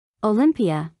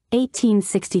Olympia,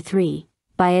 1863,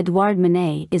 by Edouard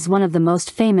Manet is one of the most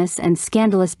famous and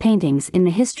scandalous paintings in the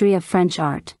history of French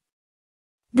art.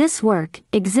 This work,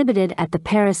 exhibited at the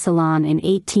Paris Salon in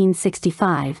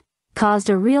 1865, caused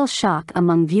a real shock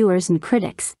among viewers and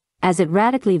critics, as it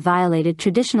radically violated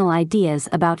traditional ideas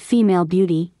about female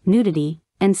beauty, nudity,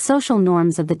 and social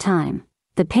norms of the time.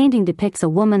 The painting depicts a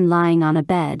woman lying on a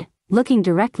bed, looking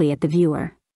directly at the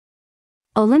viewer.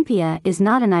 Olympia is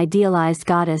not an idealized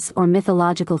goddess or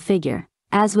mythological figure,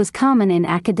 as was common in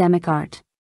academic art.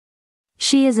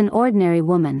 She is an ordinary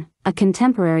woman, a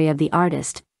contemporary of the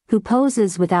artist, who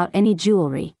poses without any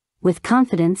jewelry, with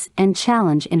confidence and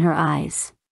challenge in her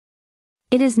eyes.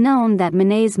 It is known that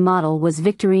Manet's model was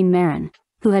Victorine Meran,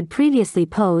 who had previously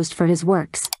posed for his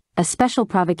works. A special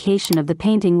provocation of the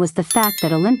painting was the fact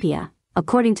that Olympia,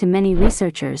 according to many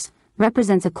researchers,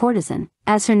 represents a courtesan,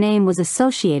 as her name was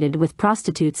associated with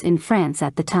prostitutes in France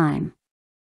at the time.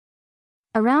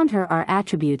 Around her are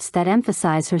attributes that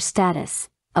emphasize her status: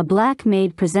 a black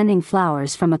maid presenting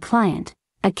flowers from a client,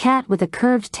 a cat with a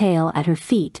curved tail at her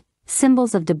feet,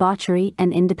 symbols of debauchery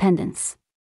and independence.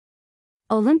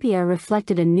 Olympia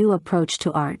reflected a new approach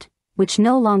to art, which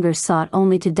no longer sought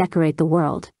only to decorate the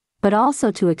world, but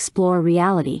also to explore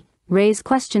reality, raise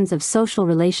questions of social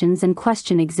relations and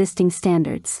question existing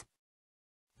standards.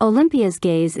 Olympia's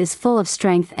gaze is full of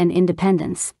strength and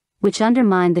independence, which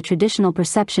undermine the traditional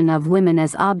perception of women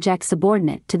as objects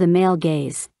subordinate to the male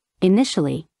gaze.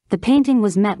 Initially, the painting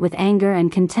was met with anger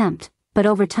and contempt, but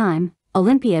over time,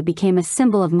 Olympia became a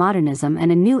symbol of modernism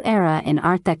and a new era in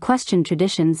art that questioned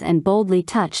traditions and boldly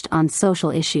touched on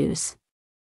social issues.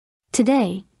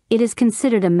 Today, it is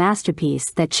considered a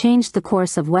masterpiece that changed the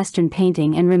course of Western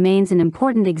painting and remains an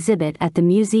important exhibit at the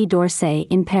Musée d'Orsay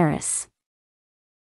in Paris.